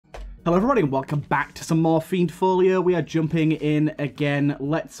Hello everybody and welcome back to some more Fiend Folio. We are jumping in again.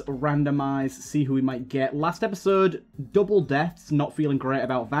 Let's randomize, see who we might get. Last episode, double deaths, not feeling great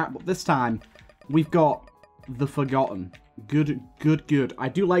about that, but this time we've got the Forgotten. Good. I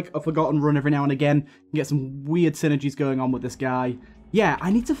do like a Forgotten run every now and again. You get some weird synergies going on with this guy. Yeah, I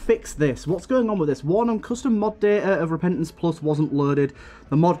need to fix this. What's going on with this? One, custom mod data of Repentance Plus wasn't loaded.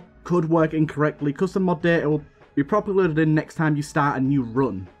 The mod could work incorrectly. Custom mod data will be properly loaded in next time you start a new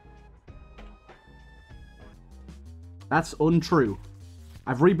run. That's untrue.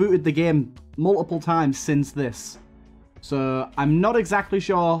 I've rebooted the game multiple times since this. So, I'm not exactly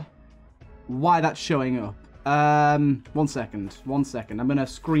sure why that's showing up. One second. I'm going to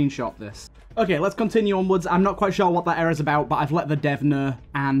screenshot this. Okay, let's continue onwards. I'm not quite sure what that error's about, but I've let the dev know,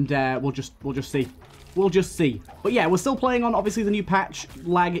 and we'll just see. We'll just see. But yeah, we're still playing on, obviously, the new patch.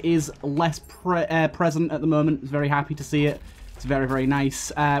 Lag is less present at the moment. Very happy to see it. It's very, very nice.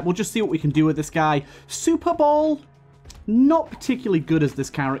 We'll just see what we can do with this guy. Super Bowl. Not particularly good as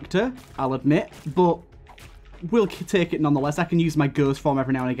this character, I'll admit, but we'll take it nonetheless. I can use my ghost form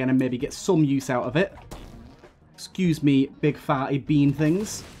every now and again and maybe get some use out of it. Excuse me, big fatty bean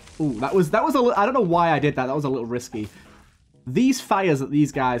things. Ooh, that was a little, I don't know why I did that. That was a little risky. These fires that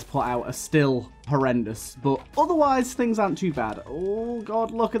these guys put out are still horrendous, but otherwise things aren't too bad. Oh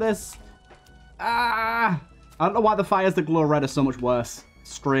god, look at this. Ah! I don't know why the fires that glow red are so much worse.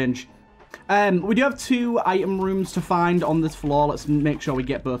 Strange. We do have 2 item rooms to find on this floor. Let's make sure we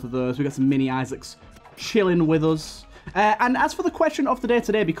get both of those. We got some mini Isaacs chilling with us. And as for the question of the day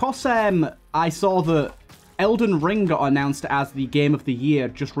today, because I saw that Elden Ring got announced as the Game of the Year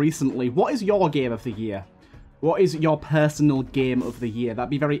just recently, what is your Game of the Year? What is your personal Game of the Year? That'd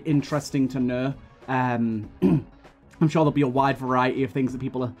be very interesting to know. I'm sure there'll be a wide variety of things that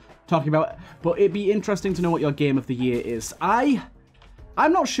people are talking about, but it'd be interesting to know what your Game of the Year is.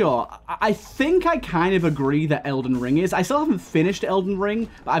 I'm not sure. I think I kind of agree that Elden Ring is. I still haven't finished Elden Ring,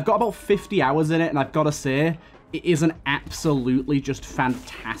 but I've got about 50 hours in it, and I've got to say, it is an absolutely just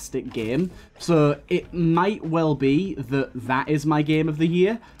fantastic game. So it might well be that that is my Game of the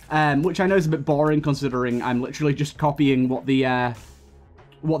Year, which I know is a bit boring considering I'm literally just copying what they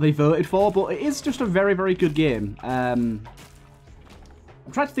voted for, but it is just a very, very good game. I'm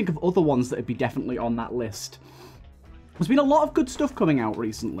trying to think of other ones that would be definitely on that list. There's been a lot of good stuff coming out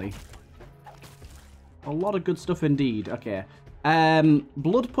recently. A lot of good stuff indeed. Okay.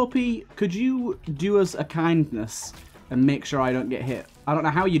 Blood Puppy, could you do us a kindness and make sure I don't get hit? I don't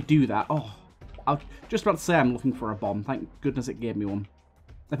know how you do that. Oh, I was just about to say I'm looking for a bomb. Thank goodness it gave me one.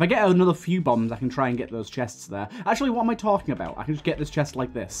 If I get another few bombs, I can try and get those chests there. Actually, what am I talking about? I can just get this chest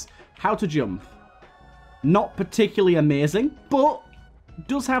like this. How to jump. Not particularly amazing, but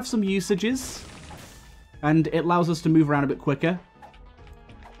does have some usages. And it allows us to move around a bit quicker.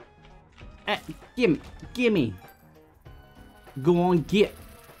 Gimme. Go on, get.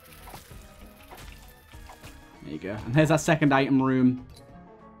 There you go. And here's our second item room.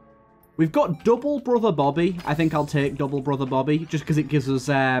 We've got double Brother Bobby. I think I'll take double Brother Bobby, just because it gives us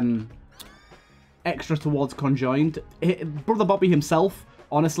extra towards conjoined. Brother Bobby himself,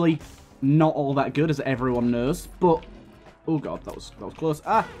 honestly, not all that good, as everyone knows. But, oh god, that was close.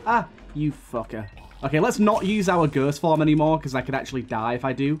 Ah, you fucker. Okay, let's not use our ghost form anymore, because I could actually die if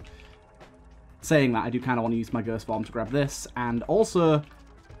I do. Saying that, I do kind of want to use my ghost form to grab this. And also,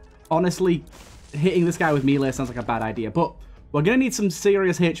 honestly, hitting this guy with melee sounds like a bad idea. But we're going to need some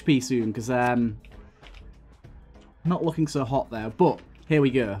serious HP soon, because not looking so hot there. But here we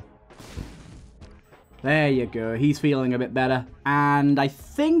go. There you go. He's feeling a bit better. And I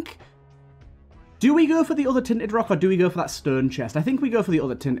think... Do we go for the other tinted rock, or do we go for that stone chest? I think we go for the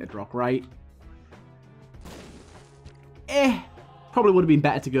other tinted rock, right? Probably would have been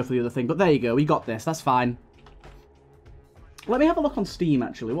better to go for the other thing, but there you go. We got this. That's fine. Let me have a look on Steam,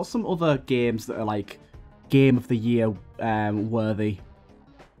 actually. What's some other games that are, like, Game of the Year worthy?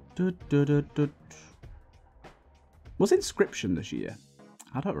 Was Inscription this year?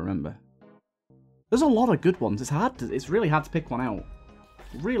 I don't remember. There's a lot of good ones. It's really hard to pick one out.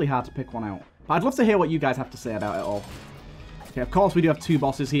 Really hard to pick one out. But I'd love to hear what you guys have to say about it all. Okay, of course we do have 2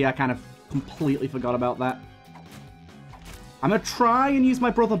 bosses here. I kind of completely forgot about that. I'm going to try and use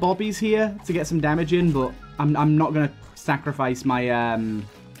my Brother Bobbies here to get some damage in, but I'm not going to sacrifice my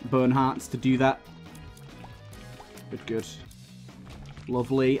Bone Hearts to do that. Good.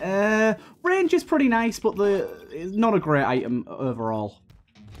 Lovely. Range is pretty nice, but it's not a great item overall.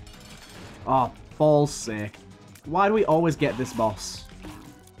 Oh, balls sake. Why do we always get this boss?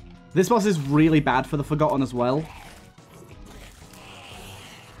 This boss is really bad for the Forgotten as well.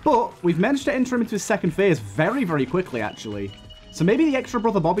 But we've managed to enter him into his second phase very, very quickly, actually. So maybe the extra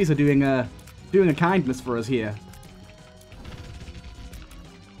Brother Bobbies are doing a kindness for us here.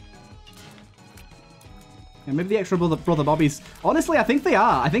 Yeah, maybe the extra Brother Bobbies... Honestly, I think they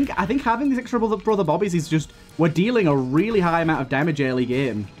are. I think having these extra Brother Bobbies is just... We're dealing a really high amount of damage early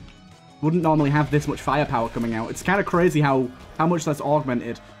game. Wouldn't normally have this much firepower coming out. It's kind of crazy how much that's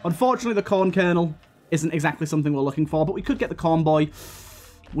augmented. Unfortunately, the corn kernel isn't exactly something we're looking for, but we could get the corn boy.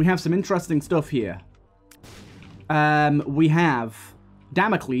 We have some interesting stuff here. We have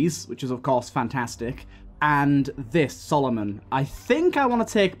Damocles, which is, of course, fantastic. And this, Solomon. I think I want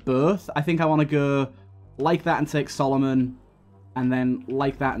to take both. I think I want to go like that and take Solomon. And then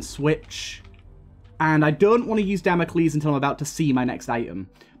like that and switch. And I don't want to use Damocles until I'm about to see my next item.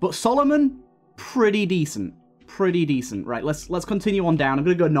 But Solomon, pretty decent. Pretty decent. Right, let's continue on down. I'm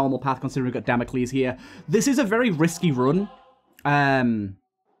going to go normal path considering we've got Damocles here. This is a very risky run.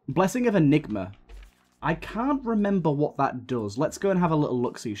 Blessing of Enigma. I can't remember what that does. Let's go and have a little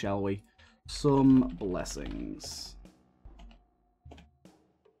look-see, shall we? Some blessings.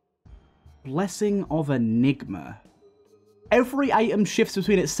 Blessing of Enigma. Every item shifts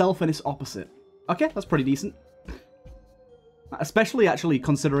between itself and its opposite. Okay, that's pretty decent. Especially, actually,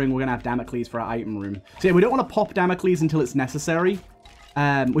 considering we're going to have Damocles for our item room. So yeah, we don't want to pop Damocles until it's necessary.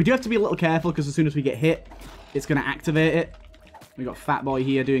 We do have to be a little careful, because as soon as we get hit, it's going to activate it. We got Fat Boy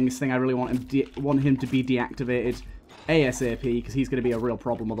here doing this thing. I really want him to be deactivated ASAP, because he's going to be a real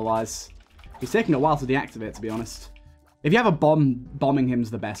problem otherwise. He's taking a while to deactivate, to be honest. If you have a bomb, bombing him's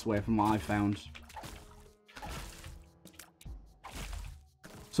the best way from what I've found.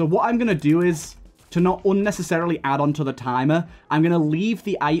 So what I'm going to do is, to not unnecessarily add on to the timer, I'm going to leave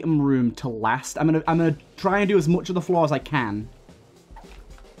the item room to last. I'm going to try and do as much of the floor as I can.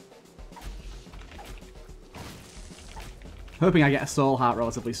 Hoping I get a soul heart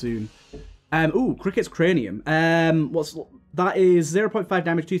relatively soon. Ooh, Cricket's Cranium. That is 0.5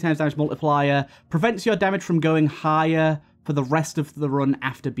 damage, 2 times damage multiplier. Prevents your damage from going higher for the rest of the run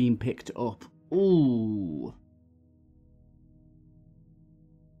after being picked up. Ooh.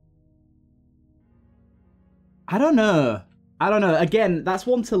 I don't know. Again, that's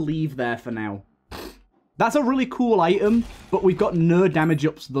one to leave there for now. That's a really cool item, but we've got no damage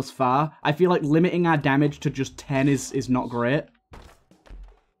ups thus far. I feel like limiting our damage to just 10 is not great.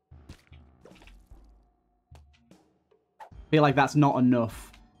 I feel like that's not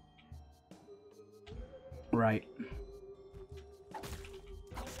enough. Right.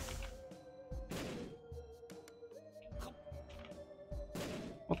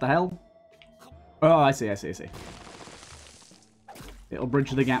 What the hell? Oh, I see. It'll bridge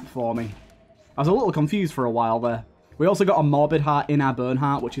the gap for me. I was a little confused for a while there. We also got a Morbid Heart in our Burn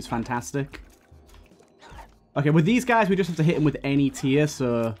Heart, which is fantastic. Okay, with these guys, we just have to hit them with any tier,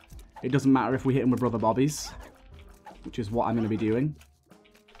 so it doesn't matter if we hit them with Brother Bobbies, which is what I'm going to be doing.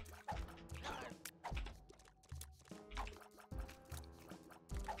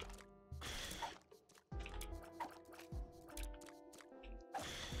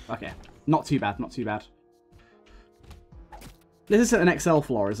 Okay. Not too bad, not too bad. This isn't an XL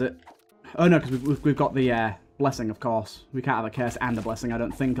floor, is it? Oh no, because we've got the blessing, of course. We can't have a curse and a blessing, I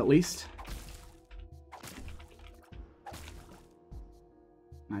don't think, at least.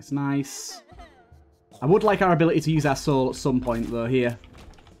 Nice, nice. I would like our ability to use our soul at some point, though, here.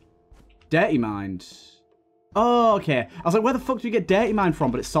 Dirty Mind. Oh, okay. I was like, where the fuck do you get Dirty Mind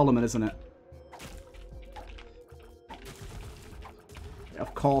from? But it's Solomon, isn't it?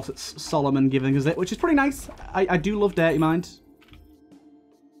 Of course, it's Solomon giving us it, which is pretty nice. I do love Dirty Mind.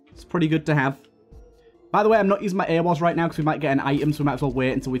 It's pretty good to have. By the way, I'm not using my AWOS right now because we might get an item, so we might as well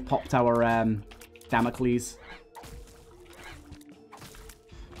wait until we've popped our Damocles.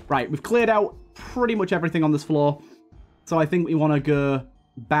 Right, we've cleared out pretty much everything on this floor. So I think we want to go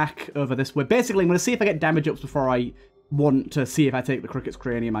back over this way. Basically, I'm going to see if I get damage ups before I want to see if I take the Cricket's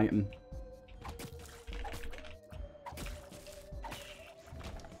Cranium item.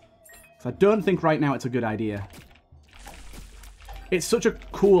 So I don't think right now it's a good idea. It's such a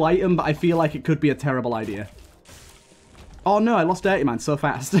cool item, but I feel like it could be a terrible idea. Oh no, I lost Dirty Mind so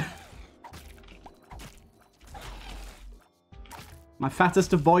fast. My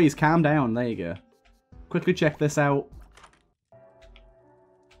fattest of boys, calm down. There you go. Quickly check this out.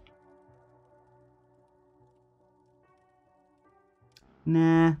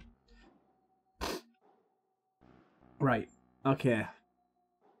 Nah. Right. Okay.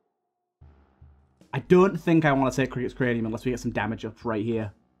 I don't think I want to take Cricket's Cranium unless we get some damage up right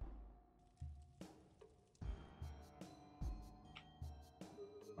here.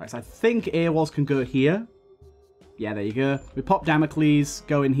 Right, so I think AWOS can go here. Yeah, there you go. We pop Damocles,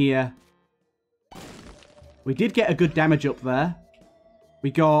 go in here. We did get a good damage up there.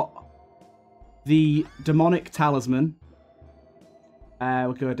 We got the demonic talisman.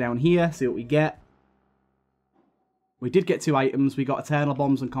 We'll go down here, see what we get. We did get 2 items. We got eternal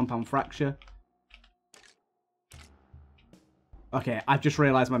bombs and compound fracture. Okay, I've just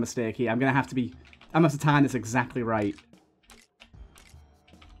realized my mistake here. I'm gonna have to time this exactly right.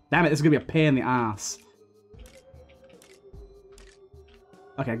 Damn it, this is gonna be a pain in the ass.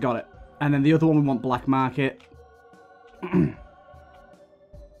 Okay, got it. And then the other one we want black market.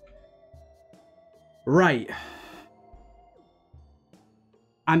 Right.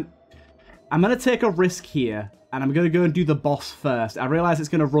 I'm gonna take a risk here, and I'm gonna go and do the boss first. I realize it's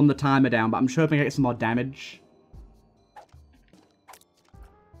gonna run the timer down, but I'm just hoping I get some more damage.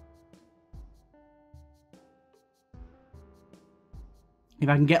 If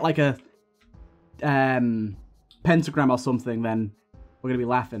I can get like a pentagram or something, then we're gonna be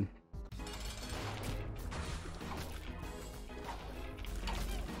laughing.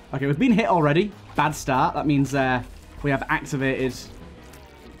 Okay, we've been hit already. Bad start. That means we have activated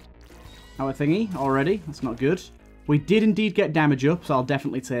our thingy already. That's not good. We did indeed get damage up, so I'll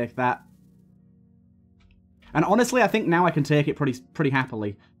definitely take that. And honestly, I think now I can take it pretty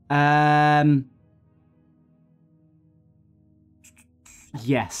happily.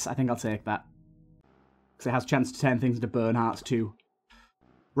 Yes, I think I'll take that. Because it has a chance to turn things into burn hearts too.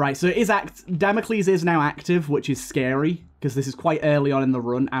 Right, so it is Damocles is now active, which is scary, because this is quite early on in the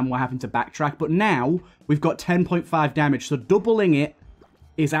run, and we're having to backtrack. But now, we've got 10.5 damage, so doubling it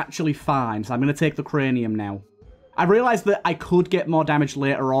is actually fine. So I'm going to take the cranium now. I realised that I could get more damage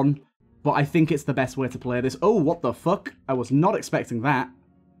later on, but I think it's the best way to play this. Oh, what the fuck? I was not expecting that.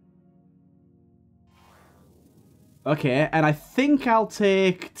 Okay, and I think I'll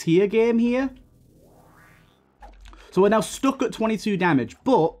take tier game here. So we're now stuck at 22 damage,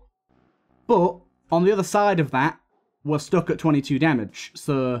 but on the other side of that, we're stuck at 22 damage.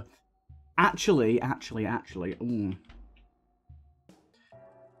 So actually.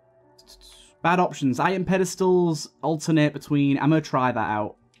 Bad options. Item pedestals alternate between. I'm going to try that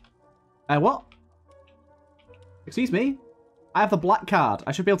out. What? Excuse me? I have the black card.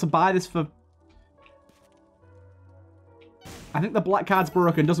 I should be able to buy this for... I think the black card's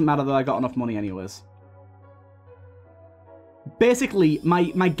broken. Doesn't matter though, I got enough money anyways. Basically,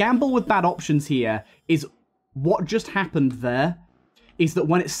 my gamble with bad options here is what just happened there is that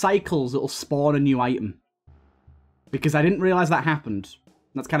when it cycles, it'll spawn a new item. Because I didn't realize that happened.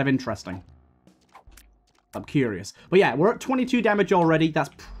 That's kind of interesting. I'm curious. But yeah, we're at 22 damage already. That's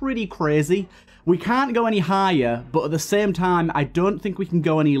pretty crazy. We can't go any higher, but at the same time, I don't think we can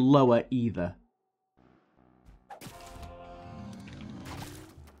go any lower either.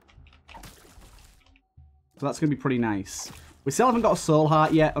 So that's going to be pretty nice. We still haven't got a soul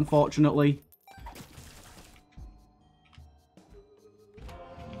heart yet, unfortunately.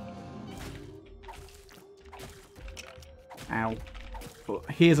 Ow.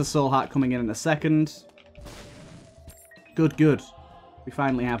 But here's a soul heart coming in a second. Good, good. We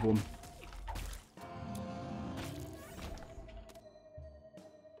finally have one.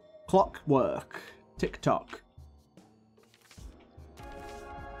 Clockwork. Tick-tock.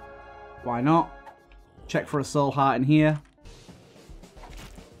 Why not? Check for a soul heart in here.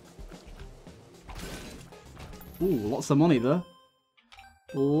 Ooh, lots of money though.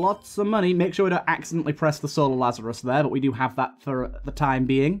 Lots of money. Make sure we don't accidentally press the Soul of Lazarus there, but we do have that for the time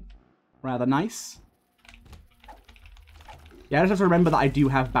being. Rather nice. Yeah, I just have to remember that I do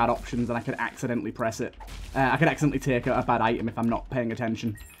have bad options and I could accidentally press it. I could accidentally take a bad item if I'm not paying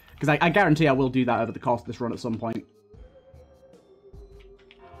attention. Because I guarantee I will do that over the course of this run at some point.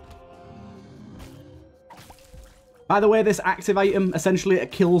 By the way, this active item, essentially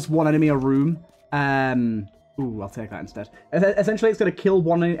it kills one enemy a room. Ooh, I'll take that instead. Essentially, it's going to kill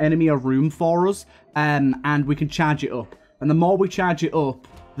one enemy a room for us, and we can charge it up. And the more we charge it up,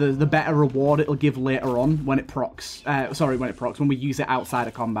 the better reward it'll give later on when it procs. When we use it outside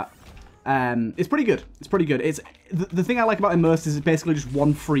of combat. It's pretty good. It's pretty good. It's the thing I like about Immersed is it's basically just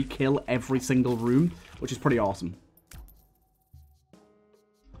one free kill every single room, which is pretty awesome.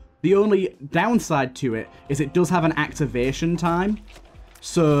 The only downside to it is it does have an activation time,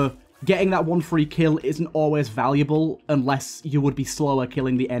 so getting that one free kill isn't always valuable unless you would be slower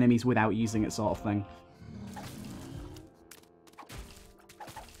killing the enemies without using it, sort of thing.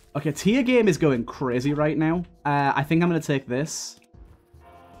 Okay, tier game is going crazy right now. I think I'm going to take this.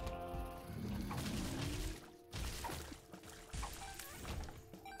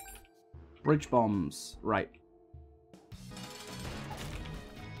 Bridge bombs. Right.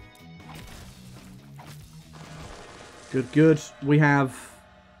 Good, good. We have...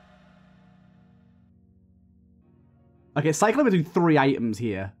 Okay, cycling between 3 items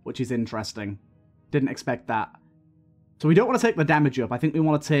here, which is interesting. Didn't expect that. So we don't want to take the damage up. I think we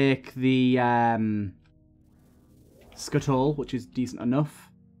want to take the Scuttle, which is decent enough.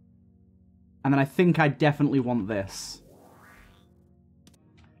 And then I think I definitely want this.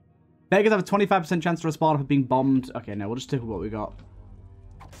 Beggars have a 25% chance to respawn after being bombed. Okay, no, we'll just take what we got.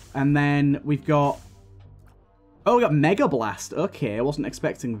 And then we've got... Oh, we got Mega Blast. Okay, I wasn't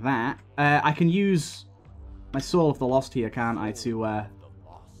expecting that. I can use my Soul of the Lost here, can't I, to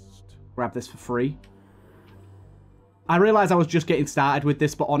grab this for free. I realised I was just getting started with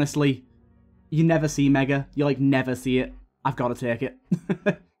this, but honestly, you never see Mega. You, like, never see it. I've got to take it.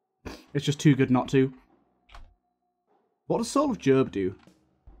 It's just too good not to. What does Soul of Job do?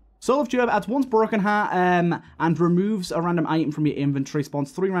 Soul of Job adds once Broken Heart and removes a random item from your inventory.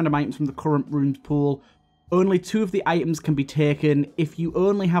 Spawns 3 random items from the current runes pool. Only 2 of the items can be taken. If you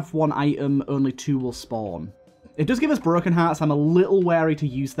only have 1 item, only 2 will spawn. It does give us Broken Hearts. I'm a little wary to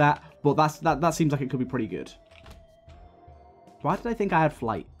use that, but that seems like it could be pretty good. Why did I think I had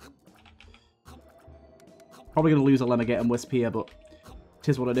Flight? Probably going to lose a Lemurgate and Wisp here, but it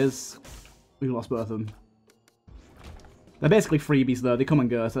is what it is. We lost both of them. They're basically freebies, though. They come and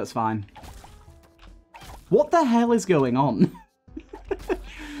go, so that's fine. What the hell is going on?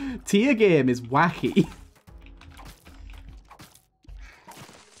 Tier game is wacky.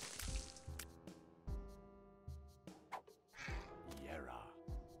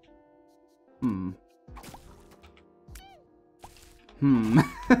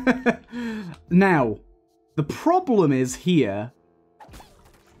 Now, the problem is here.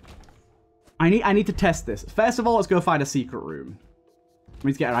 I need to test this. First of all, let's go find a secret room. We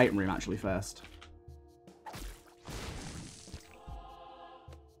need to get an item room actually first.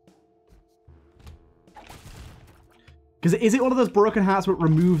 Because is it one of those broken hearts where it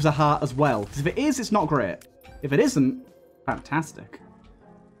removes a heart as well? Because if it is, it's not great. If it isn't, fantastic.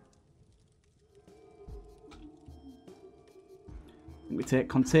 We take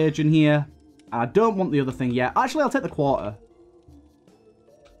Contagion here. I don't want the other thing yet. Actually, I'll take the quarter.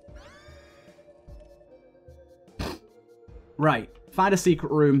 Right. Find a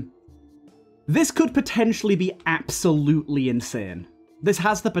secret room. This could potentially be absolutely insane. This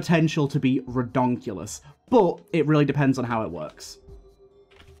has the potential to be redonkulous, but it really depends on how it works.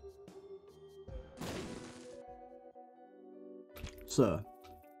 So,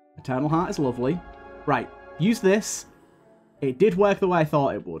 Eternal Heart is lovely. Right. Use this. It did work the way I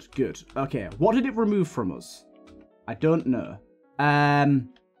thought it would. Good. Okay, what did it remove from us? I don't know.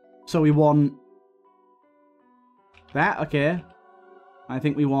 So we want that. Okay. I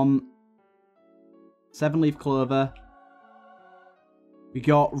think we want 7-leaf clover. We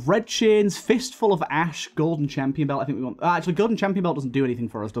got Red Chains, Fistful of Ash, Golden Champion Belt. I think we want... actually, Golden Champion Belt doesn't do anything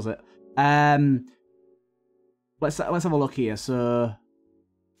for us, does it? Let's have a look here. So...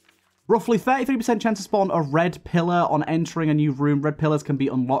 roughly 33% chance to spawn a red pillar on entering a new room. Red pillars can be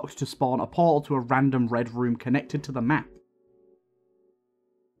unlocked to spawn a portal to a random red room connected to the map.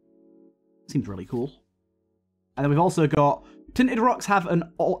 Seems really cool. And then we've also got... Tinted Rocks have an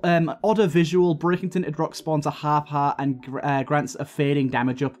odder visual. Breaking Tinted Rocks spawns a half heart and grants a fading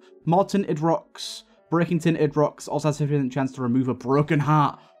damage up. More Tinted Rocks. Breaking Tinted Rocks also has a 50% chance to remove a broken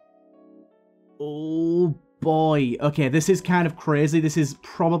heart. Oh boy. Okay, this is kind of crazy. This is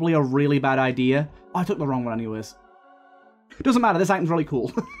probably a really bad idea. Oh, I took the wrong one anyways. It doesn't matter. This item's really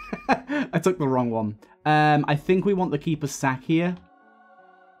cool. I took the wrong one. I think we want the Keeper's Sack here.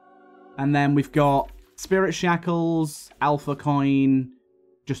 And then we've got Spirit Shackles, Alpha Coin.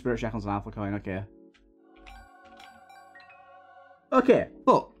 Just Spirit Shackles and Alpha Coin, okay. Okay,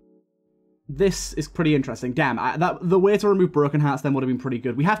 but this is pretty interesting. Damn, the way to remove Broken Hearts then would have been pretty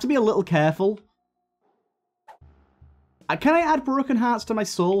good. We have to be a little careful. Can I add Broken Hearts to my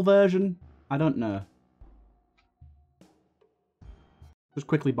Soul version? I don't know. Just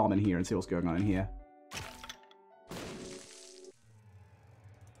quickly bomb in here and see what's going on in here.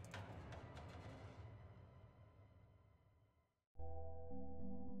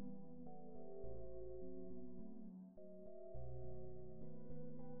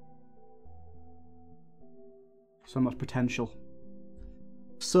 So much potential.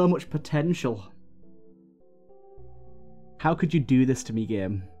 So much potential. How could you do this to me,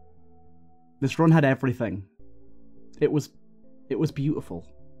 game? This run had everything. It was beautiful.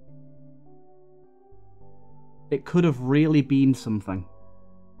 It could have really been something.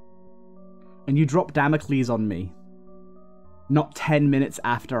 And you dropped Damocles on me. Not 10 minutes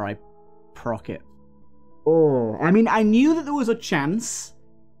after I proc it. Oh, I mean, I knew that there was a chance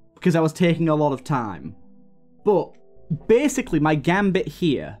because I was taking a lot of time. But basically, my gambit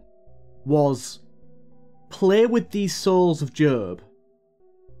here was play with these souls of Job,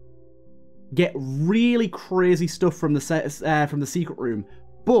 get really crazy stuff from the secret room,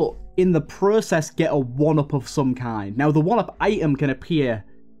 but in the process get a one-up of some kind. Now, the one-up item can appear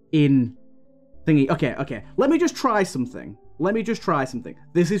in thingy. Okay. Let me just try something.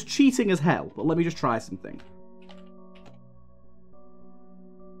 This is cheating as hell, but let me just try something.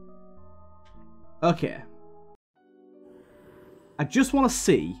 Okay. I just want to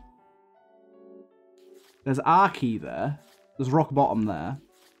see. There's R-key there. There's rock bottom there.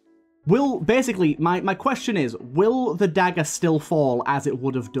 Basically, my question is, will the dagger still fall as it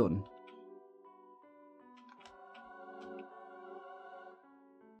would have done?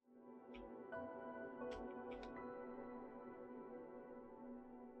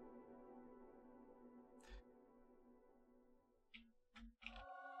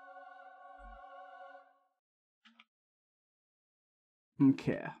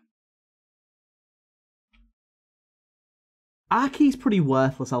 Okay. R-key's pretty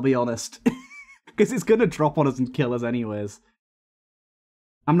worthless, I'll be honest. Because it's going to drop on us and kill us anyways.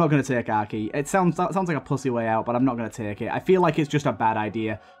 I'm not going to take R-key. It sounds like a pussy way out, but I'm not going to take it. I feel like it's just a bad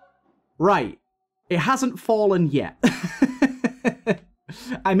idea. Right. It hasn't fallen yet.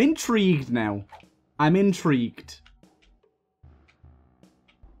 I'm intrigued now. I'm intrigued.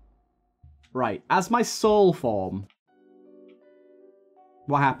 Right. As my soul form...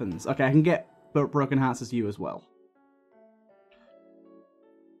 What happens? Okay, I can get Broken Hearts as you as well.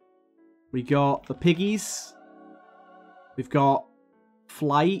 We got the piggies. We've got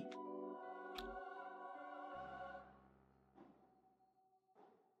flight.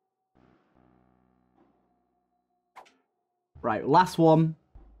 Right, last one.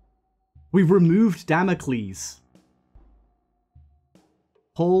 We've removed Damocles.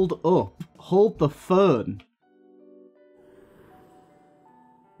 Hold up. Hold the fern.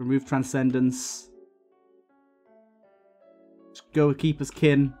 Remove Transcendence. Just go with Keeper's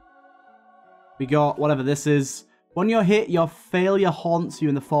Kin. We got whatever this is. When you're hit, your failure haunts you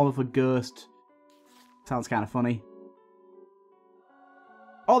in the form of a ghost. Sounds kind of funny.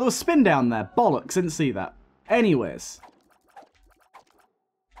 Oh, there was spin down there. Bollocks, didn't see that. Anyways.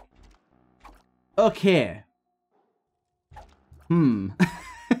 Okay.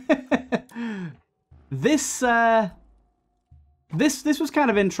 This was kind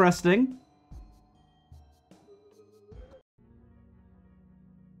of interesting.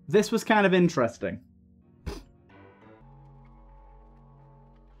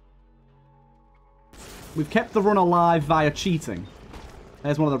 We've kept the run alive via cheating.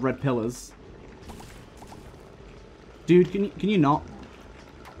 There's one of the red pillars. Dude, can you not?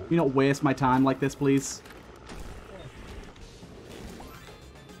 Can you not waste my time like this, please?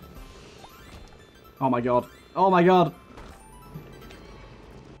 Oh my god. Oh my god.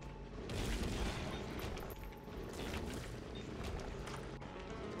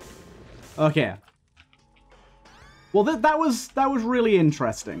 Okay. Well, that was really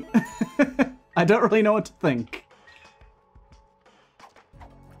interesting. I don't really know what to think.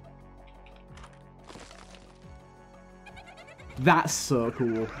 That's so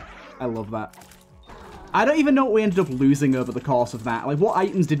cool. I love that. I don't even know what we ended up losing over the course of that. Like, what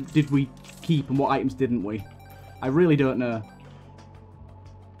items did we keep and what items didn't we? I really don't know.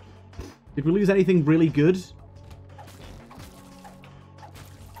 Did we lose anything really good?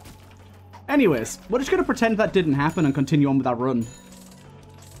 Anyways, we're just going to pretend that didn't happen and continue on with our run.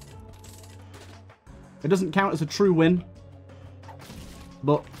 It doesn't count as a true win.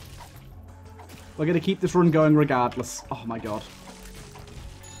 But we're going to keep this run going regardless. Oh my god.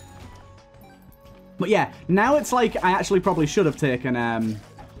 But yeah, now it's like I actually probably should have taken... I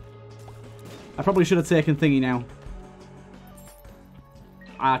probably should have taken thingy now.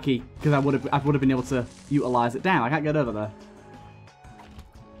 R-key, because I would have been able to utilize it. Damn, I can't get over there.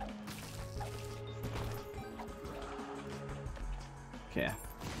 Okay.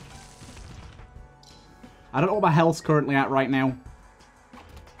 I don't know what my health's currently at right now.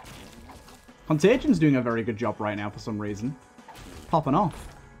 Contagion's doing a very good job right now for some reason. Popping off.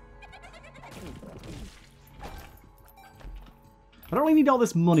 I don't really need all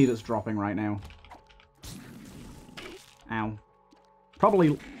this money that's dropping right now. Ow.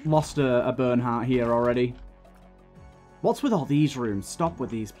 Probably lost a Bernhardt here already. What's with all these rooms? Stop with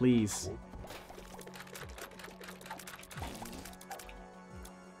these, please.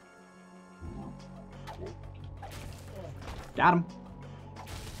 Got him.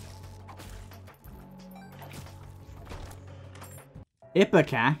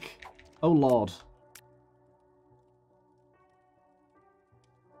 Ipecac? Oh, Lord.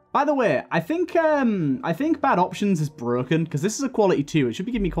 By the way, I think Bad Options is broken, because this is a quality 2. It should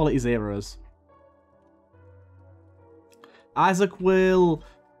be giving me quality 0s. Isaac will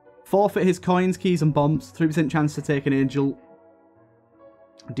forfeit his coins, keys, and bombs. 3% chance to take an angel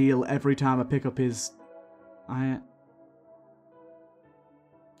deal every time I pick up his...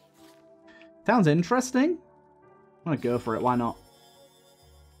 Sounds interesting. I'm gonna go for it, why not?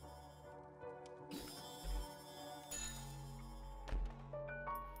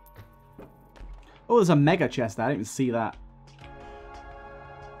 Oh, there's a mega chest there. I didn't even see that.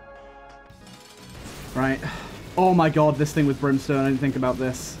 Right. Oh my god, this thing with brimstone. I didn't think about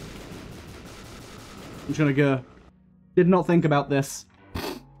this. I'm just gonna go. Did not think about this.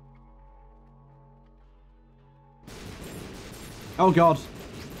 Oh god.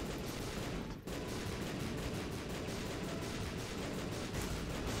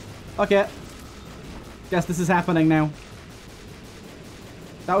 Okay. Guess this is happening now.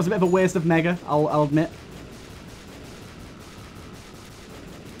 That was a bit of a waste of mega, I'll admit.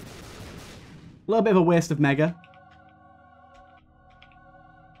 A little bit of a waste of mega.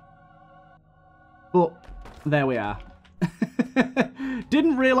 But there we are.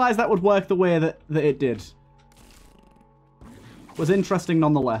 Didn't realise that would work the way that it did. Was interesting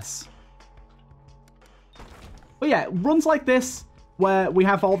nonetheless. But yeah, runs like this, where we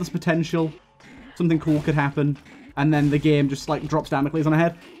have all this potential, something cool could happen, and then the game just like drops Damocles on our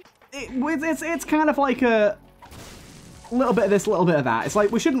head. It's kind of like a little bit of this, a little bit of that. It's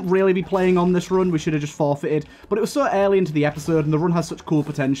like we shouldn't really be playing on this run. We should have just forfeited. But it was so early into the episode, and the run has such cool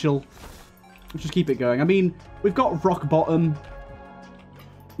potential. Let's just keep it going. I mean, we've got rock bottom.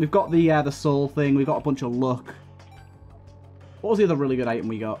 We've got the soul thing. We've got a bunch of luck. What was the other really good item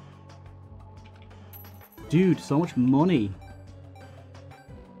we got? Dude, so much money.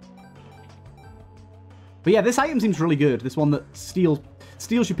 But yeah, this item seems really good. This one that steals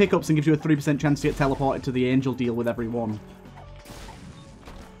your pickups and gives you a 3% chance to get teleported to the angel deal with every one.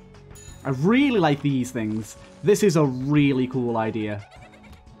 I really like these things. This is a really cool idea.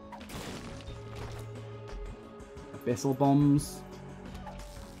 Abyssal bombs.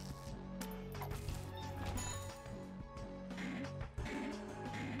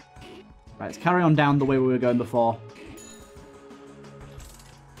 Right, let's carry on down the way we were going before.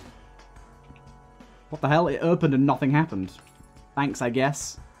 What the hell? It opened and nothing happened. Thanks, I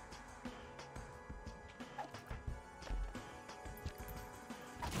guess.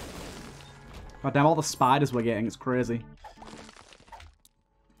 God damn, all the spiders we're getting, it's crazy.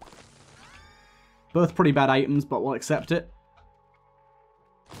 Both pretty bad items, but we'll accept it.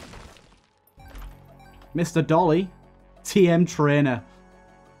 Mr. Dolly. TM Trainer.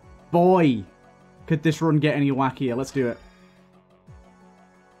 Boy, could this run get any wackier. Let's do it.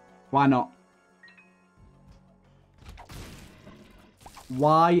 Why not?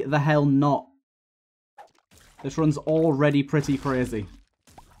 Why the hell not? This run's already pretty crazy.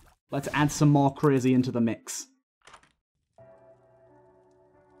 Let's add some more crazy into the mix.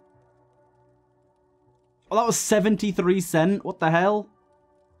 Oh, that was 73 cents. What the hell?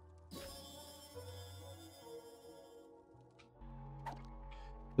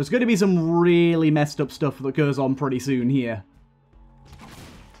 There's going to be some really messed up stuff that goes on pretty soon here.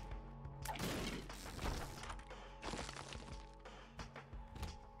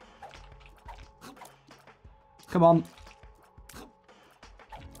 Come on.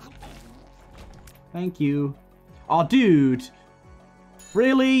 Thank you. Oh, dude.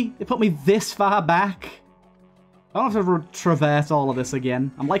 Really? They put me this far back? I don't have to traverse all of this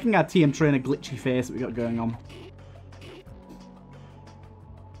again. I'm liking our TM Trainer glitchy face that we got going on.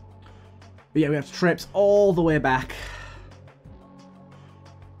 But yeah, we have trips all the way back.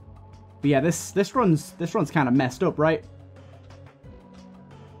 But yeah, this run's kind of messed up, right?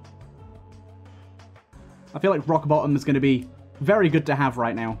 I feel like rock bottom is going to be very good to have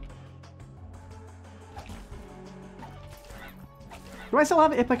right now. Do I still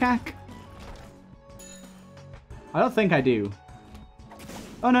have Ipecac? I don't think I do.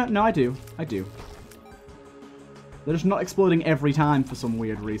 Oh, no, I do. I do. They're just not exploding every time for some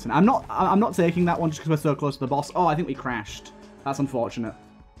weird reason. I'm not taking that one just because we're so close to the boss. Oh, I think we crashed. That's unfortunate.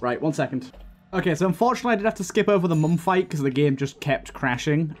 Right, 1 second. Okay, so unfortunately I did have to skip over the mum fight because the game just kept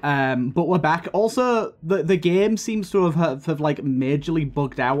crashing. But we're back. Also, the game seems to have like majorly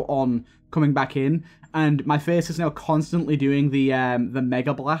bugged out on coming back in, and my face is now constantly doing the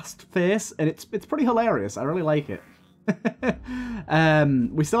Mega Blast face, and it's pretty hilarious. I really like it.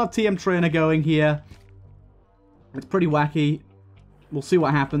 We still have TM Trainer going here. It's pretty wacky. We'll see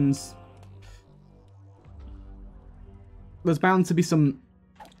what happens. There's bound to be some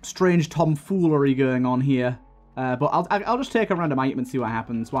strange tomfoolery going on here. But I'll just take a random item and see what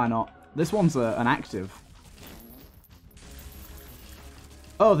happens. Why not? This one's an active.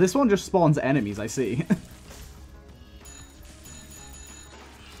 Oh, this one just spawns enemies, I see.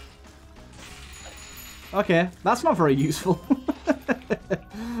 Okay, that's not very useful.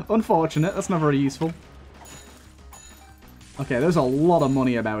 Unfortunate, that's not very useful. Okay, there's a lot of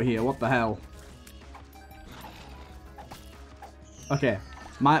money about here. What the hell? Okay,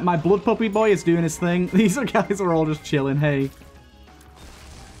 my blood puppy boy is doing his thing. These guys are all just chilling, hey.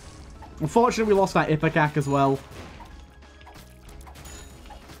 Unfortunately, we lost our Ipecac as well.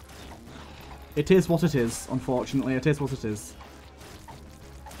 It is what it is, unfortunately. It is what it is.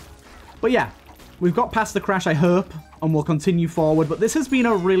 But yeah, we've got past the crash, I hope, and we'll continue forward. But this has been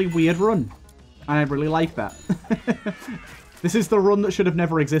a really weird run, and I really like that. This is the run that should have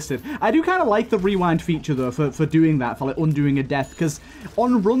never existed. I do kind of like the rewind feature, though, for doing that, for like undoing a death, because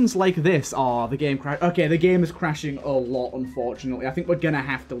on runs like this, the game crashed. Okay, the game is crashing a lot, unfortunately. I think we're going to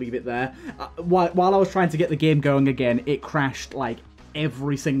have to leave it there. While I was trying to get the game going again, it crashed, like,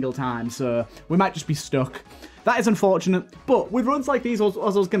 every single time, so we might just be stuck. That is unfortunate, but with runs like these, as I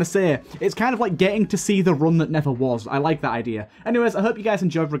was going to say, it's kind of like getting to see the run that never was. I like that idea. Anyways, I hope you guys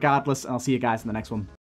enjoyed regardless, and I'll see you guys in the next one.